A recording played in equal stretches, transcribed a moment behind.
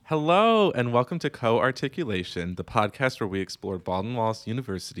Hello, and welcome to Co-Articulation, the podcast where we explore Baldwin Wallace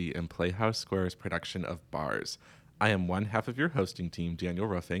University and Playhouse Square's production of Bars. I am one half of your hosting team, Daniel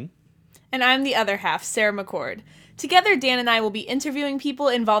Ruffing. And I'm the other half, Sarah McCord. Together, Dan and I will be interviewing people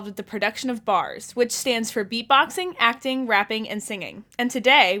involved with the production of Bars, which stands for beatboxing, acting, rapping, and singing. And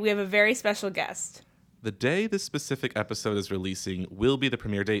today, we have a very special guest. The day this specific episode is releasing will be the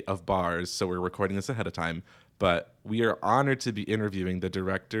premiere date of Bars, so we're recording this ahead of time. But we are honored to be interviewing the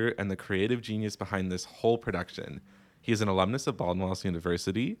director and the creative genius behind this whole production. He is an alumnus of Baldwin Wallace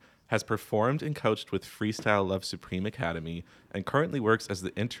University, has performed and coached with Freestyle Love Supreme Academy, and currently works as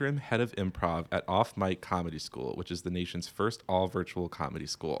the interim head of improv at Off Mic Comedy School, which is the nation's first all-virtual comedy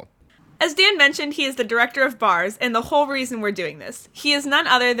school. As Dan mentioned, he is the director of Bars, and the whole reason we're doing this. He is none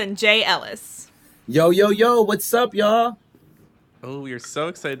other than Jay Ellis. Yo, what's up, y'all? Oh, we are so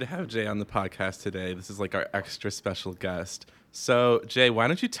excited to have Jay on the podcast today. This is like our extra special guest. So, Jay, why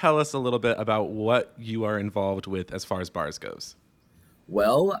don't you tell us a little bit about what you are involved with as far as Bars goes?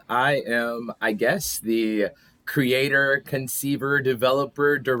 Well, I am, I guess, the creator, conceiver,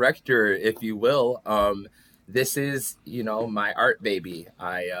 developer, director, if you will. This is, my art baby.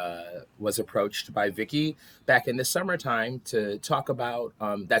 I was approached by Vicky back in the summertime to talk about,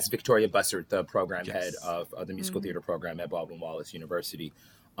 that's Victoria Bussert, the program head of the musical theater program at Baldwin Wallace University.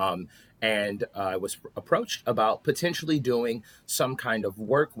 And I was approached about potentially doing some kind of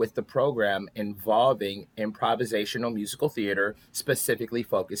work with the program involving improvisational musical theater, specifically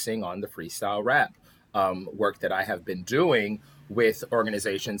focusing on the freestyle rap work that I have been doing with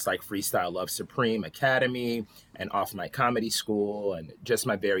organizations like Freestyle Love Supreme Academy and Off Mic Comedy School, and just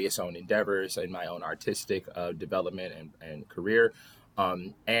my various own endeavors and my own artistic development and career.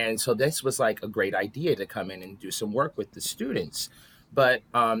 And so this was like a great idea to come in and do some work with the students. But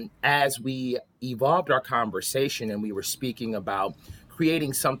as we evolved our conversation and we were speaking about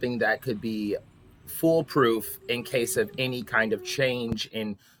creating something that could be foolproof in case of any kind of change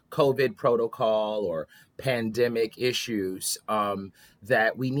in COVID protocol or pandemic issues,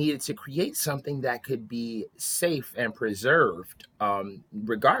 that we needed to create something that could be safe and preserved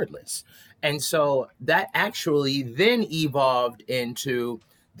regardless. And so that actually then evolved into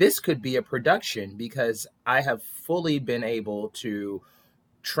this could be a production, because I have fully been able to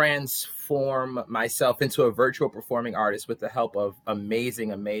transform myself into a virtual performing artist with the help of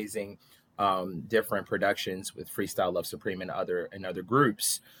amazing different productions with Freestyle Love Supreme and other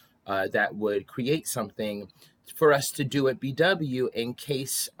groups that would create something for us to do at BW in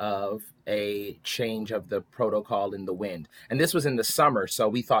case of a change of the protocol in the wind. And this was in the summer, so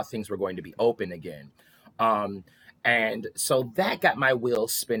we thought things were going to be open again. And so that got my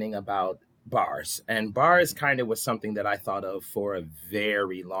wheels spinning about Bars. And Bars kind of was something that I thought of for a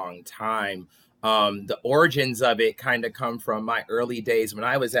very long time. The origins of it kind of come from my early days when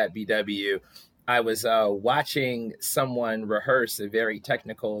I was at BW. I was watching someone rehearse a very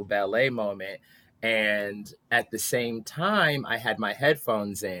technical ballet moment. And at the same time, I had my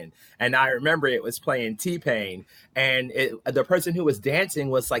headphones in, and I remember it was playing T-Pain, and the person who was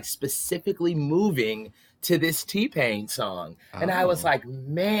dancing was like specifically moving to this T-Pain song. And I was like,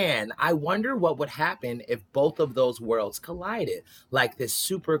 man, I wonder what would happen if both of those worlds collided, like this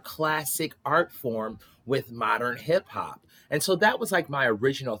super classic art form with modern hip hop. And so that was like my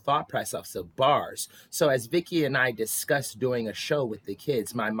original thought process of Bars. So as Vicky and I discussed doing a show with the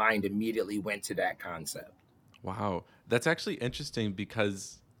kids, my mind immediately went to that concept. Wow, that's actually interesting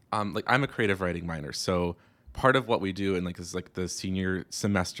because, I'm a creative writing minor, so part of what we do and is like the senior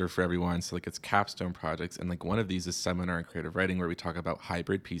semester for everyone. So it's capstone projects, and one of these is seminar in creative writing where we talk about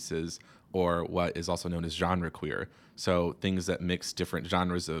hybrid pieces, or what is also known as genre queer. So things that mix different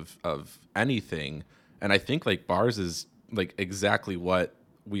genres of anything. And I think Bars is exactly what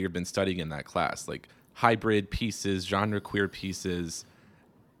we have been studying in that class, hybrid pieces, genre queer pieces.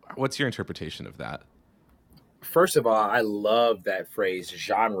 What's your interpretation of that? First of all, I love that phrase,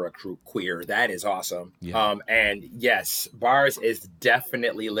 genre queer. That is awesome. Yeah. And yes, Bars is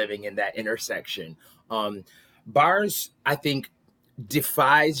definitely living in that intersection. Bars, I think,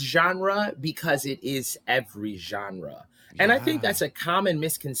 defies genre because it is every genre. And I think that's a common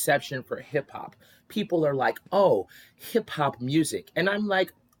misconception for hip hop. People are like, oh, hip hop music. And I'm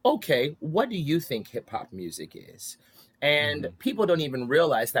like, okay, what do you think hip hop music is? And people don't even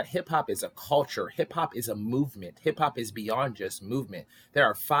realize that hip hop is a culture. Hip hop is a movement. Hip hop is beyond just movement. There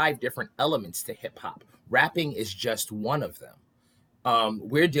are 5 different elements to hip hop. Rapping is just one of them.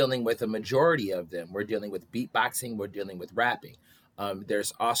 We're dealing with a majority of them. We're dealing with beatboxing. We're dealing with rapping.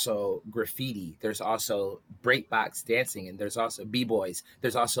 There's also graffiti. There's also breakbox dancing. And there's also b-boys.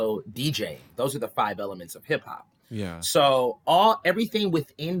 There's also DJing. Those are the 5 elements of hip hop. Yeah. So everything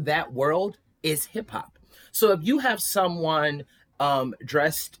within that world is hip hop. So if you have someone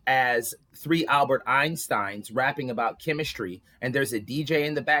dressed as three Albert Einsteins rapping about chemistry, and there's a DJ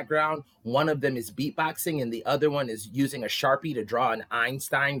in the background, one of them is beatboxing and the other one is using a Sharpie to draw an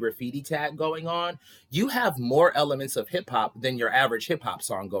Einstein graffiti tag going on, you have more elements of hip hop than your average hip hop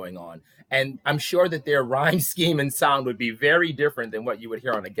song going on. And I'm sure that their rhyme scheme and sound would be very different than what you would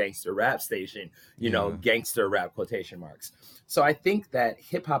hear on a gangster rap station, Yeah. gangster rap quotation marks. So I think that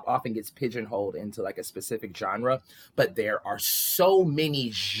hip hop often gets pigeonholed into like a specific genre, but there are so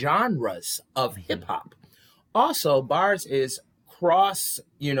many genres of hip hop. Also, bars is cross,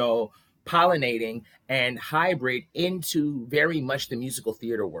 pollinating and hybrid into very much the musical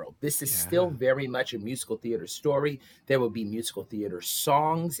theater world. This is still Yeah. very much a musical theater story. There will be musical theater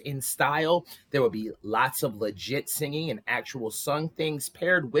songs in style. There will be lots of legit singing and actual sung things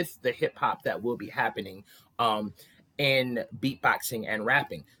paired with the hip hop that will be happening. In beatboxing and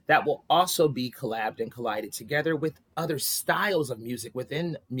rapping that will also be collabed and collided together with other styles of music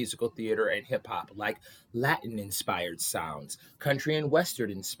within musical theater and hip hop, like Latin inspired sounds, country and Western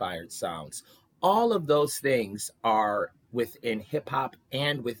inspired sounds. All of those things are within hip hop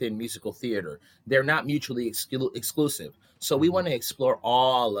and within musical theater. They're not mutually exclusive. So we Mhm. want to explore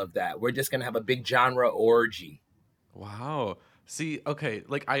all of that. We're just going to have a big genre orgy. Wow. See, okay,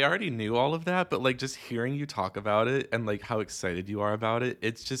 like I already knew all of that, but like just hearing you talk about it and like how excited you are about it,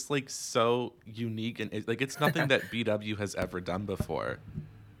 it's just like so unique and like it's nothing that BW has ever done before.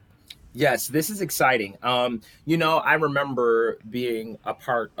 Yes, this is exciting. I remember being a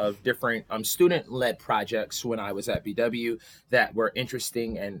part of different student-led projects when I was at BW that were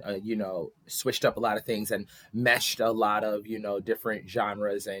interesting and switched up a lot of things and meshed a lot of different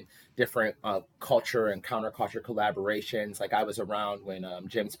genres and different culture and counterculture collaborations. Like I was around when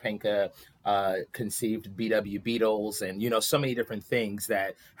James Penka conceived BW Beatles and so many different things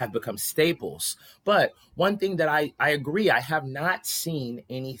that have become staples. But one thing that I agree, I have not seen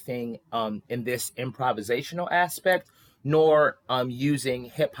anything in this improvisational aspect, nor using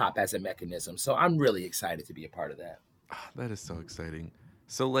hip hop as a mechanism. So I'm really excited to be a part of that. Ah, that is so exciting.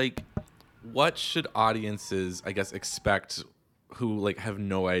 So like what should audiences, I guess, expect who like have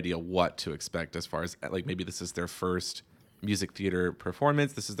no idea what to expect as far as like maybe this is their first music theater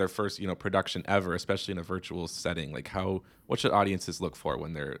performance, this is their first, production ever, especially in a virtual setting. Like what should audiences look for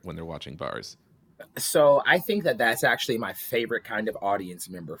when they're watching bars? So I think that that's actually my favorite kind of audience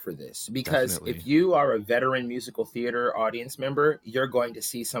member for this because if Definitely. you are a veteran musical theater audience member, you're going to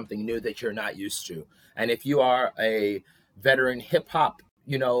see something new that you're not used to. And if you are a veteran hip hop,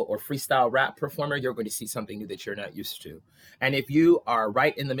 or freestyle rap performer, you're going to see something new that you're not used to. And if you are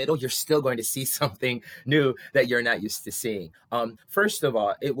right in the middle, you're still going to see something new that you're not used to seeing. First of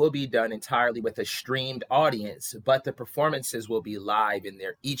all, it will be done entirely with a streamed audience, but the performances will be live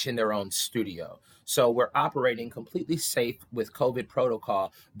each in their own studio. So we're operating completely safe with COVID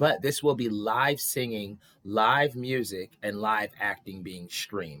protocol, but this will be live singing, live music, and live acting being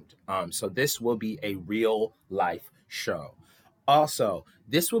streamed. So this will be a real life show. Also,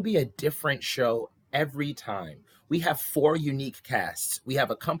 this will be a different show every time. We have four unique casts. We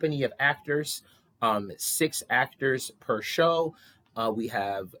have a company of actors, six actors per show. We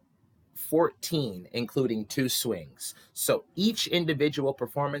have 14, including two swings. So each individual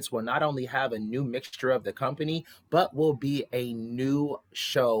performance will not only have a new mixture of the company, but will be a new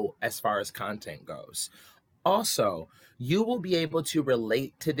show as far as content goes. Also, you will be able to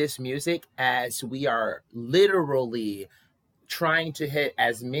relate to this music as we are literally trying to hit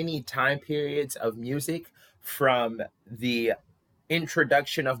as many time periods of music from the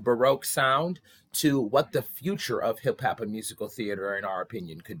introduction of Baroque sound to what the future of hip hop and musical theater, in our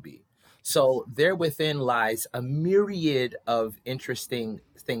opinion, could be. So there within lies a myriad of interesting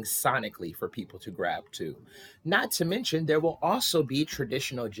things sonically for people to grab to. Not to mention, there will also be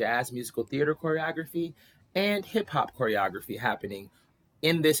traditional jazz musical theater choreography and hip hop choreography happening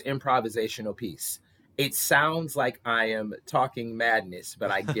in this improvisational piece. It sounds like I am talking madness,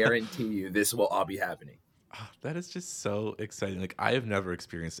 but I guarantee you this will all be happening. Ah, that is just so exciting. Like I have never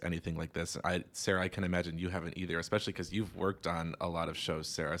experienced anything like this. Sarah, I can imagine you haven't either, especially because you've worked on a lot of shows,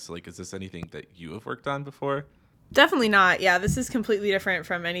 Sarah. So like, is this anything that you have worked on before? Definitely not. Yeah, this is completely different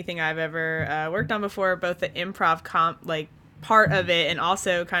from anything I've ever worked on before. Both the improv comp like part of it, and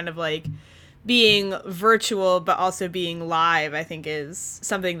also kind of like being virtual but also being live. I think is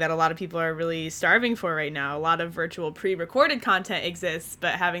something that a lot of people are really starving for right now. A lot of virtual pre-recorded content exists,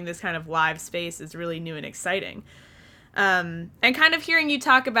 but having this kind of live space is really new and exciting. And kind of hearing you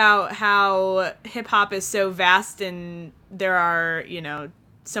talk about how hip hop is so vast and there are,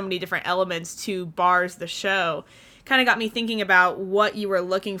 so many different elements to Bars the show, kind of got me thinking about what you were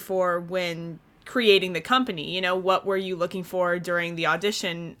looking for when creating the company. You know, what were you looking for during the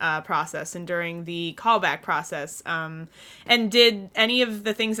audition process and during the callback process? And did any of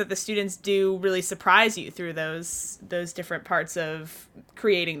the things that the students do really surprise you through those different parts of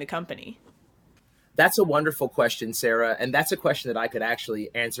creating the company? That's a wonderful question, Sarah. And that's a question that I could actually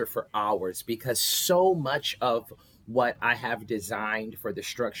answer for hours, because so much of what I have designed for the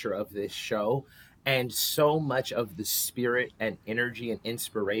structure of this show, and so much of the spirit and energy and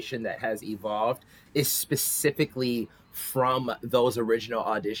inspiration that has evolved, is specifically from those original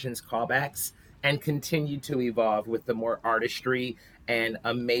auditions callbacks, and continue to evolve with the more artistry and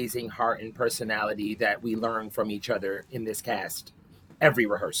amazing heart and personality that we learn from each other in this cast every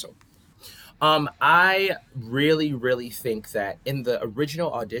rehearsal. I really, really think that in the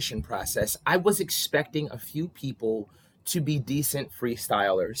original audition process, I was expecting a few people to be decent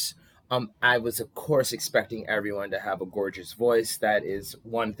freestylers. I was, of course, expecting everyone to have a gorgeous voice. That is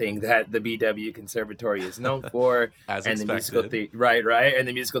one thing that the BW Conservatory is known for. As And the musical expected. right. And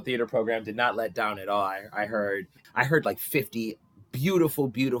the musical theater program did not let down at all. I heard like 50 beautiful,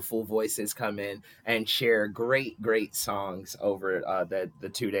 beautiful voices come in and share great, great songs over the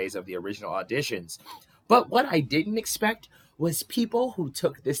 2 days of the original auditions. But what I didn't expect was people who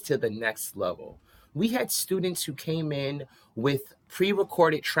took this to the next level. We had students who came in with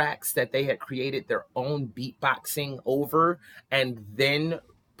pre-recorded tracks that they had created their own beatboxing over, and then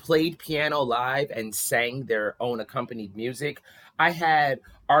played piano live and sang their own accompanied music. I had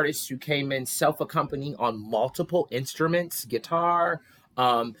artists who came in self-accompanying on multiple instruments, guitar,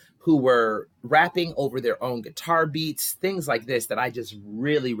 who were rapping over their own guitar beats, things like this that I just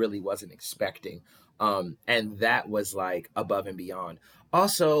really, really wasn't expecting. And that was like above and beyond.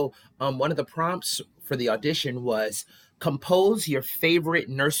 Also, one of the prompts for the audition was compose your favorite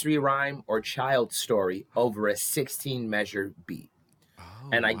nursery rhyme or child story over a 16 measure beat. Oh,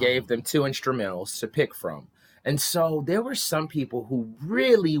 And I wow. gave them two instrumentals to pick from. And so there were some people who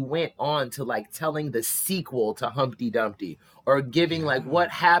really went on to like telling the sequel to Humpty Dumpty, or giving like Yeah. what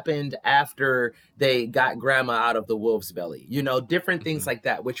happened after they got grandma out of the wolf's belly, different things Mhm. like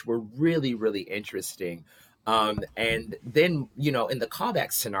that, which were really, really interesting. And then, in the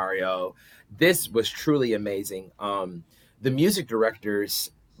callback scenario, this was truly amazing. The music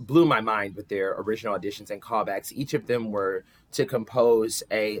directors blew my mind with their original auditions and callbacks. Each of them were to compose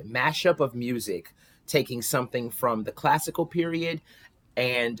a mashup of music, taking something from the classical period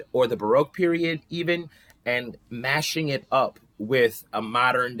and or the baroque period even, and mashing it up with a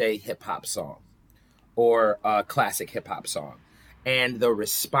modern day hip hop song or a classic hip hop song. And the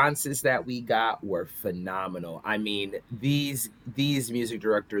responses that we got were phenomenal. I mean, these music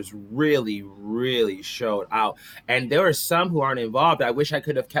directors really, really showed out. And there are some who aren't involved. I wish I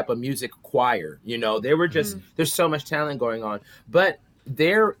could have kept a music choir. They were just, Mm. there's so much talent going on. But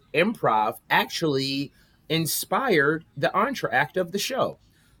their improv actually inspired the entr'acte of the show.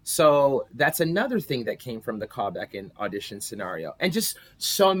 So that's another thing that came from the callback and audition scenario. And just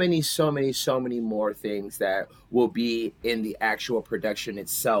so many, so many, so many more things that will be in the actual production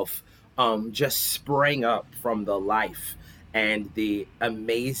itself, just sprang up from the life and the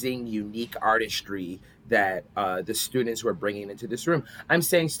amazing, unique artistry that the students were bringing into this room. I'm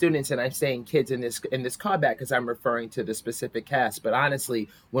saying students and I'm saying kids in this callback because I'm referring to the specific cast. But honestly,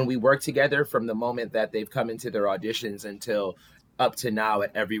 when we work together from the moment that they've come into their auditions until up to now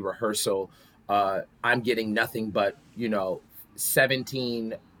at every rehearsal, I'm getting nothing but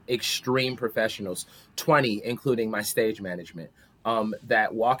 17 extreme professionals, 20 including my stage management,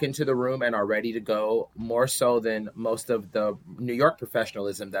 that walk into the room and are ready to go, more so than most of the New York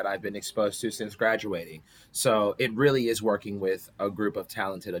professionalism that I've been exposed to since graduating. So it really is working with a group of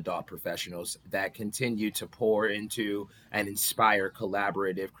talented adult professionals that continue to pour into and inspire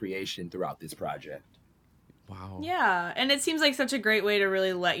collaborative creation throughout this project. Wow. Yeah, and it seems like such a great way to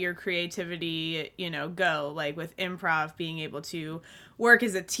really let your creativity, go. Like with improv, being able to work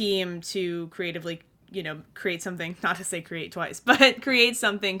as a team to creatively, create something, not to say create twice, but create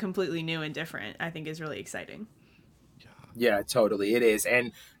something completely new and different, I think is really exciting. Yeah, totally. It is.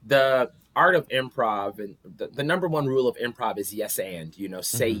 And the art of improv, and the number one rule of improv is yes and, say Hmm.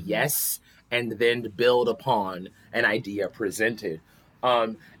 Mm-hmm. yes and then build upon an idea presented.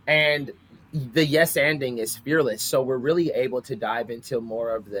 And the yes anding is fearless. So we're really able to dive into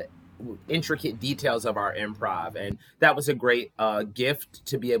more of the intricate details of our improv. And that was a great gift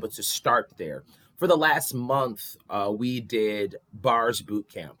to be able to start there. For the last month, we did Bars Boot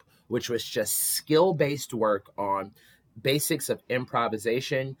Camp, which was just skill based work on basics of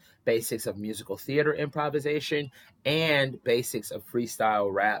improvisation, basics of musical theater improvisation, and basics of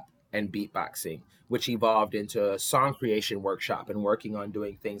freestyle rap and beatboxing, which evolved into a song creation workshop and working on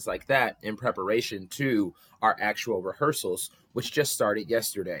doing things like that in preparation to our actual rehearsals, which just started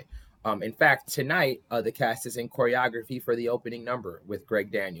yesterday. In fact, tonight the cast is in choreography for the opening number with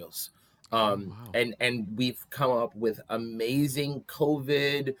Greg Daniels. Oh wow. And we've come up with amazing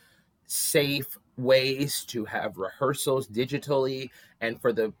COVID safe ways to have rehearsals digitally, and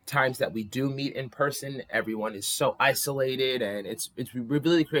for the times that we do meet in person, everyone is so isolated, and it's we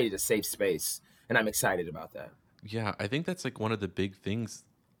really created a safe space, and I'm excited about that. Yeah, I think that's like one of the big things,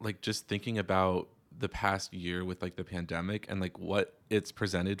 like just thinking about the past year with like the pandemic and like what it's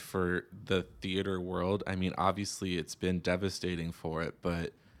presented for the theater world. I mean, obviously it's been devastating for it,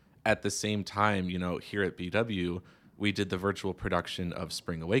 but at the same time, here at BW, we did the virtual production of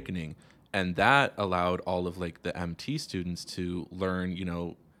Spring Awakening, and that allowed all of like the MT students to learn,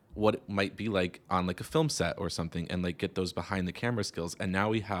 what it might be like on like a film set or something and like get those behind the camera skills. And now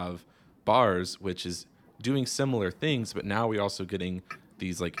we have bars, which is doing similar things, but now we're also getting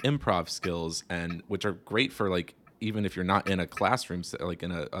these like improv skills, and which are great for like even if you're not in a classroom like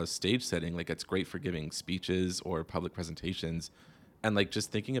in a stage setting, like it's great for giving speeches or public presentations. And like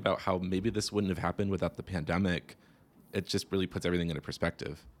just thinking about how maybe this wouldn't have happened without the pandemic, it just really puts everything into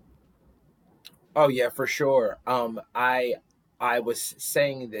perspective. Oh yeah, for sure. I was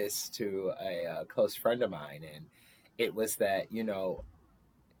saying this to a close friend of mine, and it was that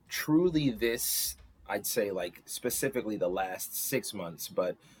truly this, I'd say, like specifically the last 6 months,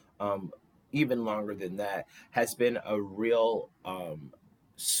 but um even longer than that, has been a real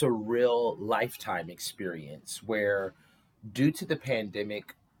surreal lifetime experience where, due to the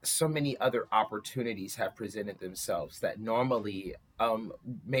pandemic, so many other opportunities have presented themselves that normally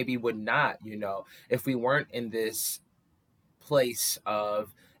maybe would not, if we weren't in this place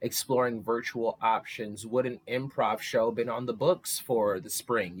of exploring virtual options. Would an improv show been on the books for the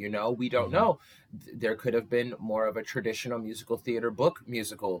spring? We don't Hmm. know. There could have been more of a traditional musical theater book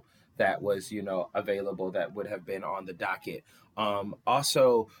musical that was, available, that would have been on the docket.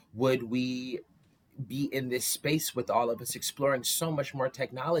 Also, would we be in this space with all of us exploring so much more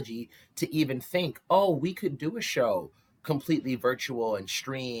technology to even think, oh, we could do a show completely virtual and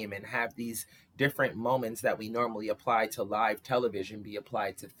stream and have these different moments that we normally apply to live television be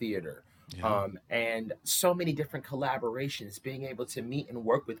applied to theater. Yeah. And so many different collaborations, being able to meet and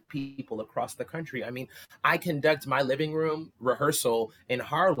work with people across the country. I mean, I conduct my living room rehearsal in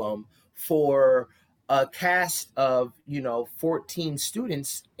Harlem for a cast of 14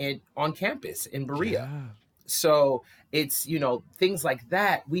 students on campus in Berea. Yeah. So it's things like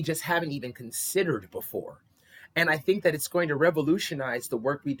that we just haven't even considered before, and I think that it's going to revolutionize the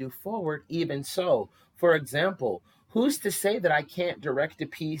work we do forward. Even so, for example, who's to say that I can't direct a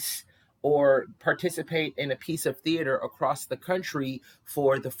piece or participate in a piece of theater across the country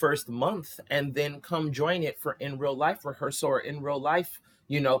for the first month and then come join it for in real life rehearsal or in real life,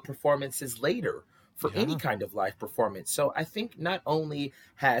 performances later for any Yeah. kind of live performance. So I think not only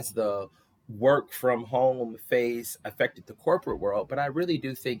has the work from home phase affected the corporate world, but I really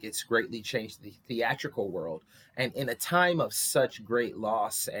do think it's greatly changed the theatrical world. And in a time of such great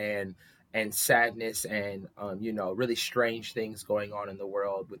loss and sadness and really strange things going on in the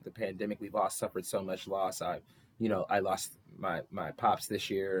world with the pandemic, we've all suffered so much loss. I lost my pops this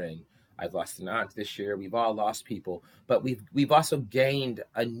year, and I've lost an aunt this year. We've all lost people, but we've also gained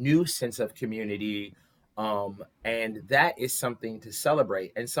a new sense of community, and that is something to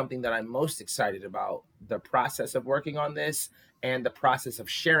celebrate and something that I'm most excited about, the process of working on this and the process of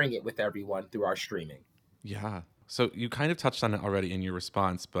sharing it with everyone through our streaming. Yeah. So you kind of touched on it already in your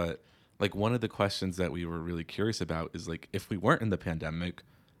response, but like one of the questions that we were really curious about is like if we weren't in the pandemic,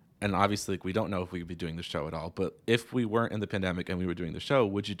 and obviously like we don't know if we could be doing the show at all, but if we weren't in the pandemic and we were doing the show,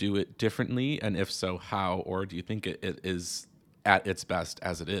 would you do it differently? And if so, how? Or do you think it is at its best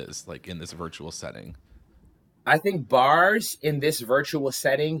as it is, like in this virtual setting? I think bars in this virtual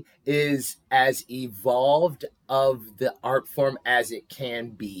setting is as evolved of the art form as it can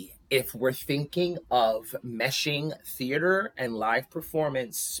be. If we're thinking of meshing theater and live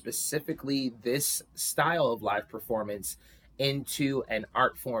performance, specifically this style of live performance, into an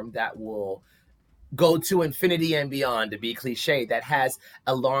art form that will go to infinity and beyond, to be cliche, that has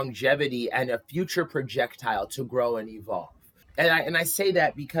a longevity and a future projectile to grow and evolve. And I say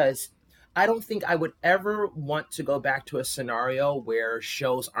that because I don't think I would ever want to go back to a scenario where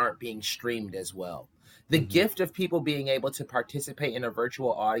shows aren't being streamed as well. The Hmm. gift of people being able to participate in a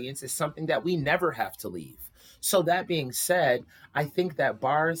virtual audience is something that we never have to leave. So that being said, I think that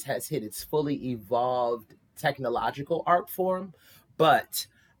bars has hit its fully evolved technological art form, but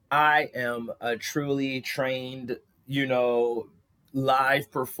I am a truly trained, you know,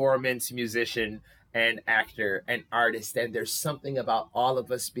 live performance musician and actor and artist. And there's something about all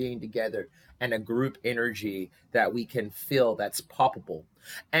of us being together and a group energy that we can feel that's palpable.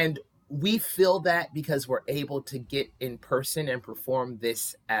 And we feel that because we're able to get in person and perform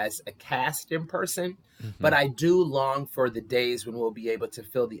this as a cast in person. Hmm. But I do long for the days when we'll be able to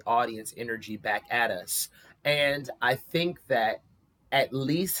feel the audience energy back at us. And I think that at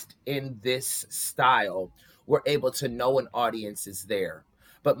least in this style, we're able to know an audience is there.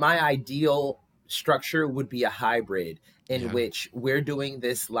 But my ideal structure would be a hybrid in Yeah. which we're doing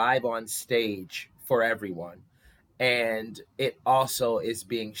this live on stage for everyone, and it also is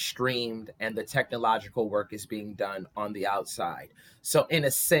being streamed and the technological work is being done on the outside. So in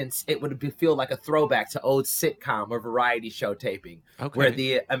a sense it would feel like a throwback to old sitcom or variety show taping, where Okay.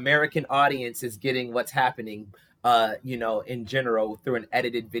 the American audience is getting what's happening, you know, in general through an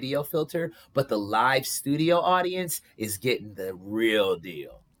edited video filter, but the live studio audience is getting the real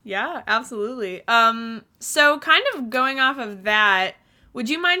deal. Yeah, absolutely. So kind of going off of that, would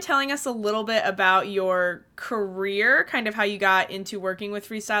you mind telling us a little bit about your career, kind of how you got into working with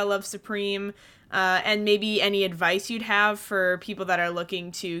Freestyle Love Supreme, and maybe any advice you'd have for people that are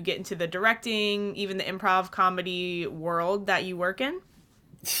looking to get into the directing, even the improv comedy world that you work in?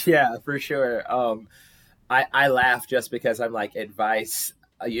 Yeah, for sure. I laugh just because I'm like, advice,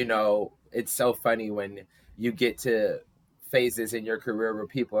 you know, it's so funny when you get to phases in your career where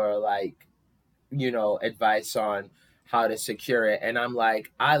people are like, you know, advice on how to secure it. And I'm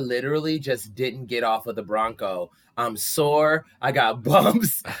like, I literally just didn't get off of the Bronco. I'm sore. I got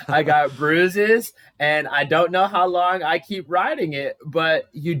bumps. I got bruises. And I don't know how long I keep riding it, but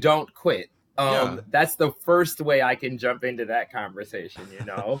you don't quit. Yeah. That's the first way I can jump into that conversation, you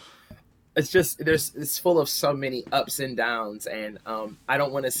know? It's just it's full of so many ups and downs, and I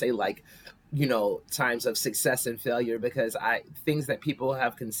don't want to say like, you know, times of success and failure, because I things that people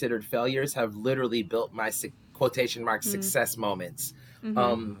have considered failures have literally built my quotation mark success moments. Mm-hmm.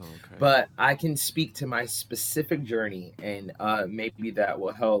 um Oh, okay. but I can speak to my specific journey, and maybe that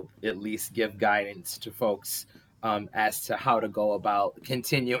will help at least give guidance to folks as to how to go about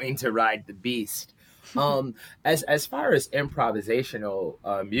continuing to ride the beast. um as far as improvisational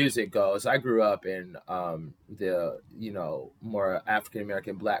music goes, I grew up in the, you know, more African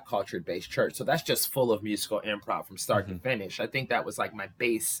American Black culture based church, so that's just full of musical improv from start to Hmm. finish. I think that was like my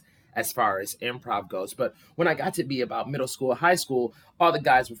base as far as improv goes. But when I got to be about middle school, high school, all the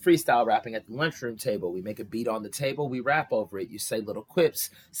guys were freestyle rapping at the lunchroom table. We make a beat on the table, we rap over it. You say little quips.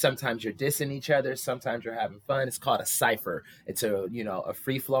 Sometimes you're dissing each other, sometimes you're having fun. It's called a cipher. It's a, you know, a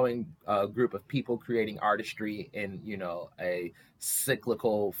free flowing group of people creating artistry in, you know, a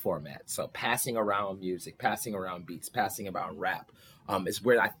cyclical format. So passing around music, passing around beats, passing around rap. Is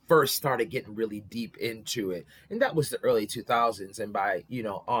where I first started getting really deep into it, and that was the early 2000s. And by, you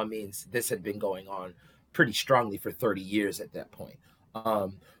know, all means, this had been going on pretty strongly for 30 years at that point.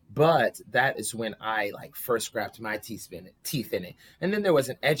 Um, but that is when I like first grabbed my teeth in it. And then there was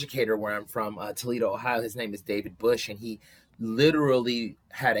an educator where I'm from, Toledo, Ohio. His name is David Bush, and he literally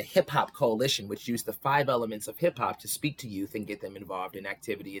had a hip hop coalition which used the five elements of hip hop to speak to youth and get them involved in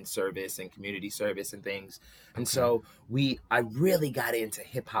activity and service and community service and things. And Okay. so I really got into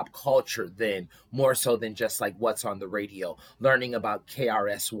hip hop culture then, more so than just like what's on the radio, learning about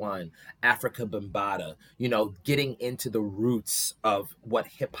KRS-One, Africa Bambaataa, you know, getting into the roots of what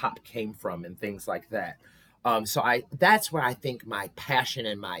hip hop came from and things like that. So I that's where I think my passion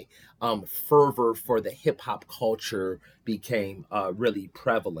and my fervor for the hip hop culture became really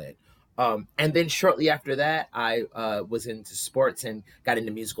prevalent. And then shortly after that, I was into sports and got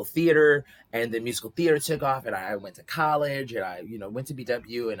into musical theater, and the musical theater took off, and I went to college, and I, you know, went to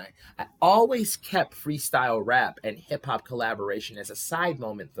BW, and I always kept freestyle rap and hip hop collaboration as a side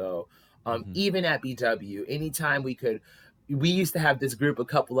moment though. Hmm. Even at BW, anytime we used to have this group, a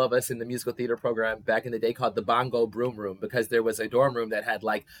couple of us in the musical theater program back in the day, called the Bongo Broom Room, because there was a dorm room that had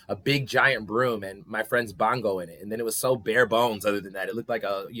like a big giant broom and my friend's bongo in it. And then it was so bare bones. Other than that, it looked like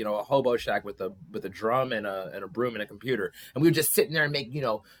a, you know, a hobo shack with a drum and a broom and a computer. And we would just sit in there and make, you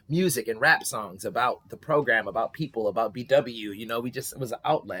know, music and rap songs about the program, about people, about BW. You know, we just, it was an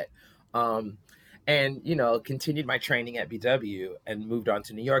outlet. Um, and, you know, continued my training at BW and moved on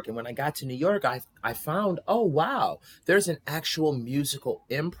to New York. And when I got to New York, I found, oh wow, there's an actual musical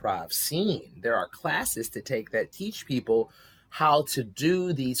improv scene. There are classes to take that teach people how to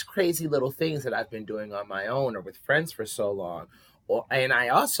do these crazy little things that I've been doing on my own or with friends for so long, And I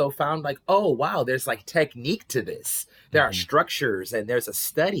also found like, oh wow, there's like technique to this. There are Hmm. structures and there's a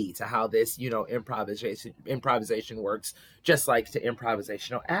study to how this, improvisation works, just like to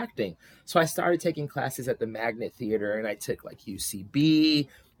improvisational acting. So I started taking classes at the Magnet Theater, and I took like UCB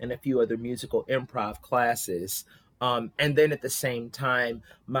and a few other musical improv classes. And then at the same time,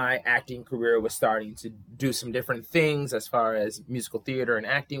 my acting career was starting to do some different things as far as musical theater and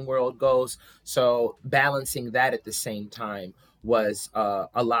acting world goes. So balancing that at the same time was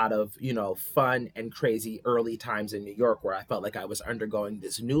a lot of fun and crazy early times in New York, where I felt like I was undergoing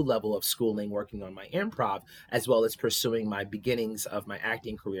this new level of schooling, working on my improv, as well as pursuing my beginnings of my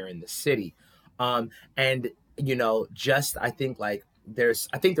acting career in the city. And just I think like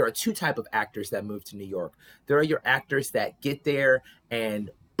I think there are two type of actors that move to New York. There are your actors that get there and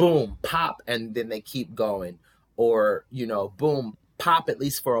boom, pop, and then they keep going, or boom, pop at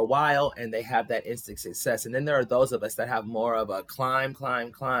least for a while, and they have that instant success. And then there are those of us that have more of a climb,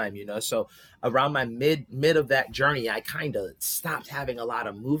 climb, climb. So around my mid of that journey, I kind of stopped having a lot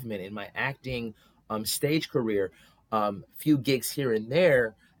of movement in my acting stage career. Few gigs here and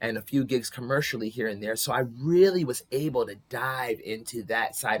there, and a few gigs commercially here and there. So I really was able to dive into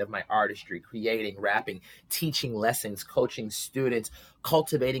that side of my artistry, creating, rapping, teaching lessons, coaching students,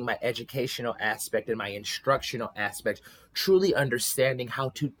 cultivating my educational aspect and my instructional aspect, truly understanding how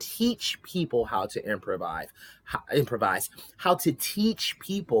to teach people how to improvise, how to teach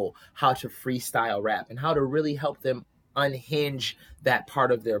people how to freestyle rap, and how to really help them unhinge that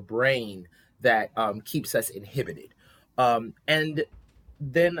part of their brain that keeps us inhibited. And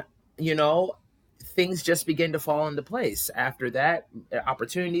then you know things just begin to fall into place. After that,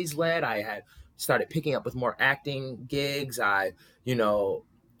 opportunities led. I had started picking up with more acting gigs. I you know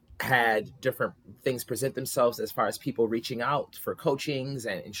had different things present themselves as far as people reaching out for coachings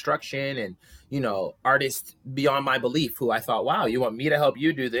and instruction, and artists beyond my belief who I thought, wow, you want me to help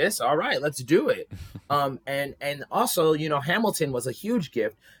you do this? All right, let's do it. And also, Hamilton was a huge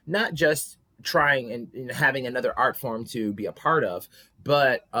gift, not just trying and having another art form to be a part of,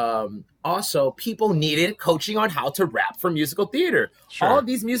 but also people needed coaching on how to rap for musical theater. All Sure. of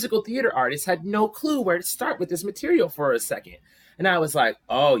these musical theater artists had no clue where to start with this material for a second. And I was like,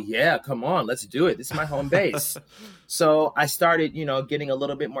 oh, yeah, come on, let's do it. This is my home base. So I started, getting a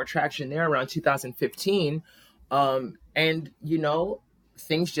little bit more traction there around 2015. And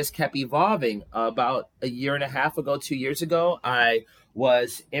things just kept evolving. About a year and a half ago, 2 years ago, I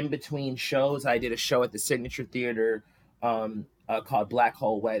was in between shows. I did a show at the Signature Theater called Black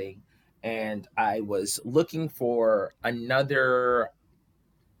Hole Wedding. And I was looking for another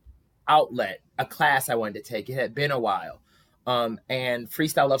outlet, a class I wanted to take. It had been a while. And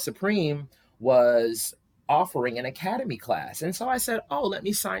Freestyle Love Supreme was offering an academy class. And so I said, oh, let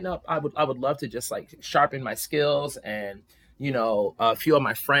me sign up. I would love to just like sharpen my skills. And, a few of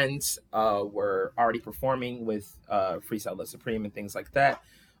my friends were already performing with Freestyle Love Supreme and things like that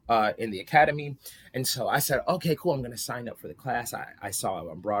in the academy. And so I said, okay, cool. I'm going to sign up for the class. I saw it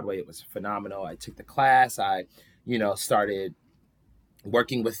on Broadway. It was phenomenal. I took the class. I, started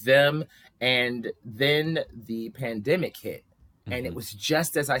working with them. And then the pandemic hit. And it Hmm. was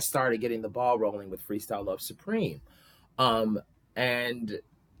just as I started getting the ball rolling with Freestyle Love Supreme. And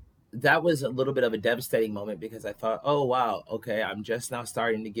that was a little bit of a devastating moment, because I thought, oh, wow, okay, I'm just now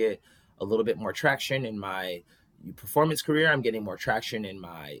starting to get a little bit more traction in my performance career. I'm getting more traction in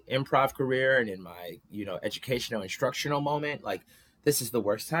my improv career and in my, educational, instructional moment. Like, this is the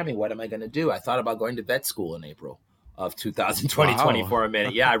worst timing. What am I going to do? I thought about going to vet school in April of 2020 Wow. for a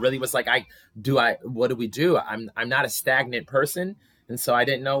minute. Yeah, I really was like, what do we do? I'm not a stagnant person. And so I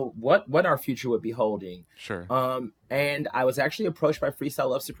didn't know what our future would be holding. Sure. And I was actually approached by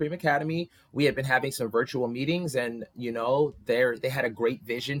Freestyle Love Supreme Academy. We had been having some virtual meetings, and they had a great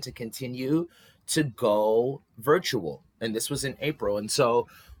vision to continue to go virtual. And this was in April, and so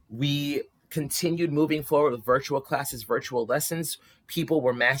we continued moving forward with virtual classes, virtual lessons. People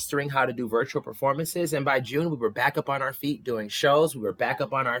were mastering how to do virtual performances, and by June we were back up on our feet doing shows. We were back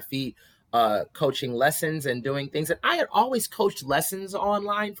up on our feet coaching lessons and doing things. And I had always coached lessons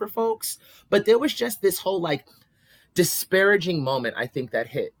online for folks, but there was just this whole like disparaging moment, I think, that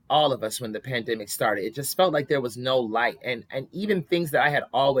hit all of us when the pandemic started. It just felt like there was no light, and even things that I had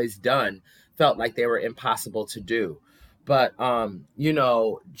always done felt like they were impossible to do. But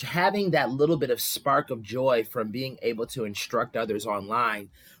having that little bit of spark of joy from being able to instruct others online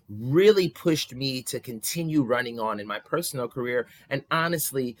really pushed me to continue running on in my personal career. And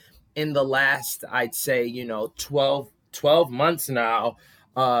honestly, in the last, I'd say, 12 months now,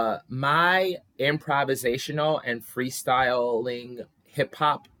 my improvisational and freestyling hip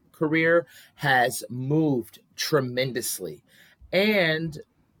hop career has moved tremendously. and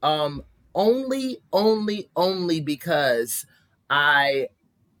um, only because I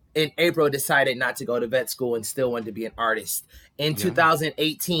in April decided not to go to vet school and still wanted to be an artist. In Yeah.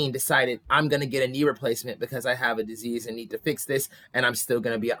 2018 decided I'm going to get a knee replacement because I have a disease and need to fix this, and I'm still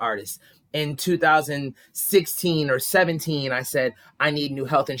going to be an artist. In 2016 or 17 I said I need new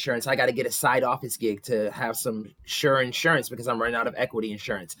health insurance. I got to get a side office gig to have some sure insurance because I'm running out of equity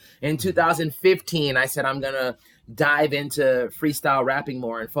insurance. In 2015 I said I'm going to dive into freestyle rapping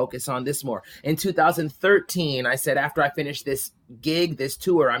more and focus on this more. In 2013 I said after I finish this gig, this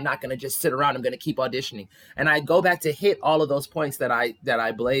tour, I'm not going to just sit around. I'm going to keep auditioning. And I go back to hit all of those points that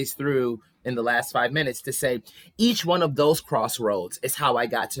I blazed through in the last 5 minutes to say each one of those crossroads is how I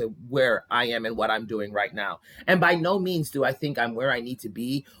got to where I am and what I'm doing right now. And by no means do I think I'm where I need to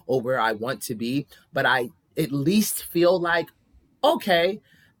be or where I want to be, but I at least feel like, okay,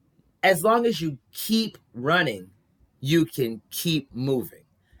 as long as you keep running, you can keep moving.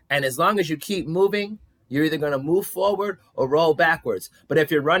 And as long as you keep moving, you're either going to move forward or roll backwards. But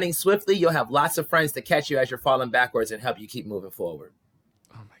if you're running swiftly, you'll have lots of friends to catch you as you're falling backwards and help you keep moving forward.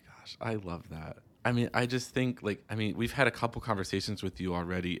 Oh my gosh, I love that. I mean, I just think like we've had a couple conversations with you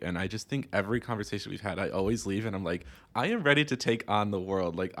already, and I just think every conversation we've had, I always leave and I'm like, I am ready to take on the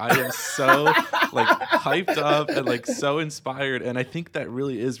world. Like I am so like hyped up and like so inspired, and I think that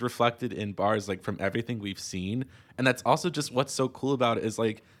really is reflected in bars, like from everything we've seen. And that's also just what's so cool about it is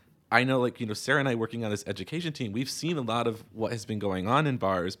like I know like, Sarah and I working on this education team, we've seen a lot of what has been going on in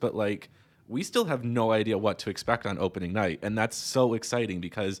bars, but like we still have no idea what to expect on opening night. And that's so exciting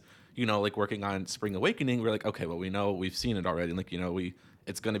because, like working on Spring Awakening, we're like, okay, well, we know we've seen it already. And like,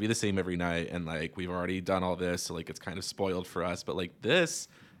 it's going to be the same every night. And like, we've already done all this. So like, it's kind of spoiled for us. But like this,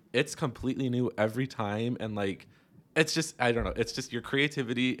 it's completely new every time. And like, it's just, I don't know. It's just your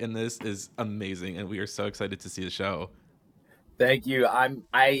creativity in this is amazing. And we are so excited to see the show. Thank you.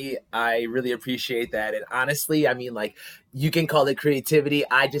 I really appreciate that. And honestly, I mean, like, you can call it creativity.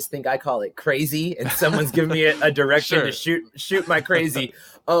 I just think I call it crazy. And someone's giving me a direction Sure. to shoot my crazy.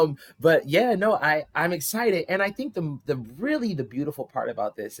 But yeah, no, I'm excited. And I think the beautiful part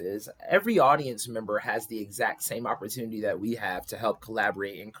about this is every audience member has the exact same opportunity that we have to help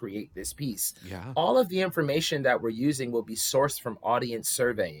collaborate and create this piece. Yeah. All of the information that we're using will be sourced from audience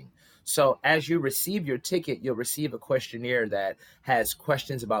surveying. So as you receive your ticket, you'll receive a questionnaire that has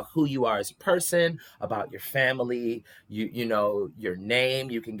questions about who you are as a person, about your family, your name.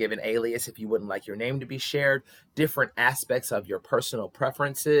 You can give an alias if you wouldn't like your name to be shared, different aspects of your personal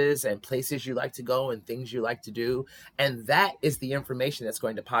preferences and places you like to go and things you like to do. And that is the information that's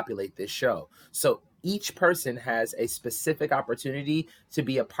going to populate this show. So each person has a specific opportunity to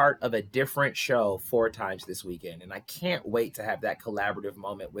be a part of a different show 4 times this weekend. And I can't wait to have that collaborative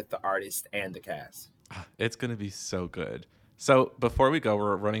moment with the artist and the cast. It's going to be so good. So before we go,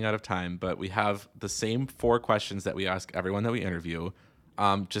 we're running out of time, but we have the same 4 questions that we ask everyone that we interview.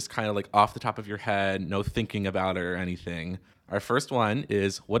 Just kind of like off the top of your head, no thinking about it or anything. Our first one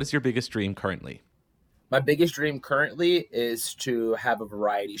is, what is your biggest dream currently? My biggest dream currently is to have a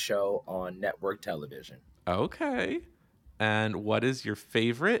variety show on network television. Okay. And what is your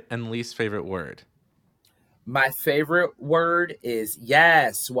favorite and least favorite word? My favorite word is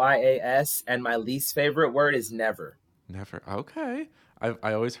yes, YAS, and my least favorite word is never. Never. Okay.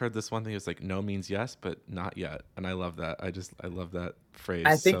 I always heard this one thing is like no means yes, but not yet. And I love that. I love that phrase.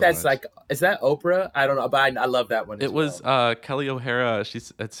 I think so that's much. like, is that Oprah? I don't know, but I love that one. It was Kelly O'Hara.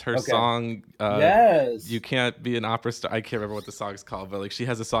 It's her Okay. song. Yes. You can't be an opera star. I can't remember what the song's called, but like she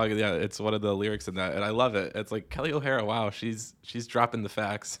has a song. Yeah, it's one of the lyrics in that, and I love it. It's like Kelly O'Hara. Wow, she's dropping the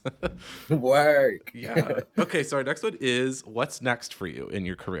facts. Work. Yeah. Okay. So our next one is, what's next for you in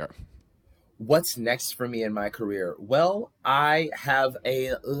your career? What's next for me in my career? Well, I have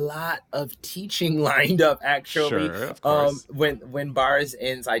a lot of teaching lined up, actually. Sure, of course. When Bars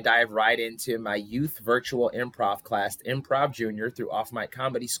ends, I dive right into my youth virtual improv class, Improv Junior, through Off Mic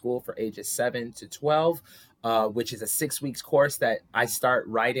Comedy School for ages 7 to 12. Which is a 6 weeks course that I start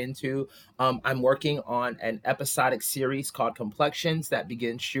right into. I'm working on an episodic series called Complexions that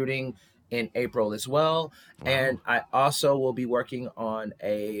begins shooting in April as well. Wow. And I also will be working on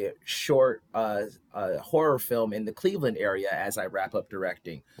a short horror film in the Cleveland area as I wrap up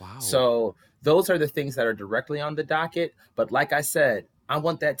directing. Wow. So those are the things that are directly on the docket. But like I said, I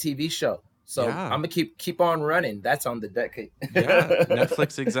want that TV show. So Yeah. I'm gonna keep on running. That's on the decade. Yeah,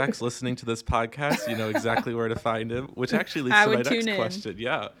 Netflix execs listening to this podcast, you know exactly where to find him, which actually leads I to my would next tune in. question.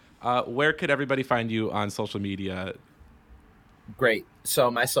 Yeah. Where could everybody find you on social media? Great.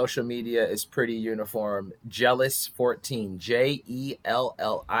 So my social media is pretty uniform. Jealous14, Jellis.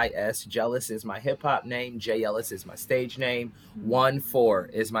 Jealous is my hip hop name. J Ellis is my stage name.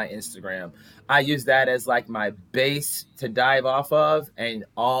 14 is my Instagram. I use that as like my base to dive off of, and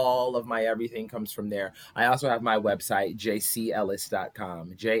all of my everything comes from there. I also have my website,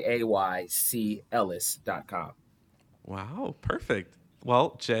 jaycellis.com, JAYCEllis.com. Wow, perfect.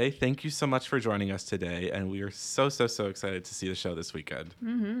 Well, Jay, thank you so much for joining us today, and we are so, so, so excited to see the show this weekend.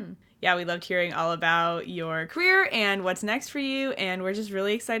 Yeah, we loved hearing all about your career and what's next for you, and we're just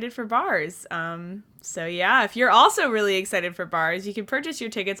really excited for Bars. So yeah, if you're also really excited for Bars, you can purchase your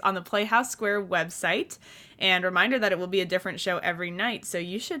tickets on the Playhouse Square website. And reminder that it will be a different show every night, so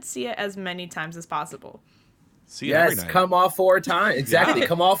you should see it as many times as possible. See you every Yes, night. come all 4 times. Exactly. Yeah.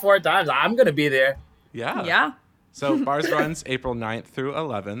 Come all 4 times. I'm going to be there. Yeah. Yeah. So Bars runs April 9th through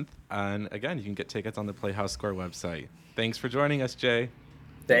 11th. And again, you can get tickets on the Playhouse Square website. Thanks for joining us, Jay.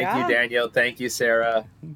 Thank Yeah. you, Daniel. Thank you, Sarah.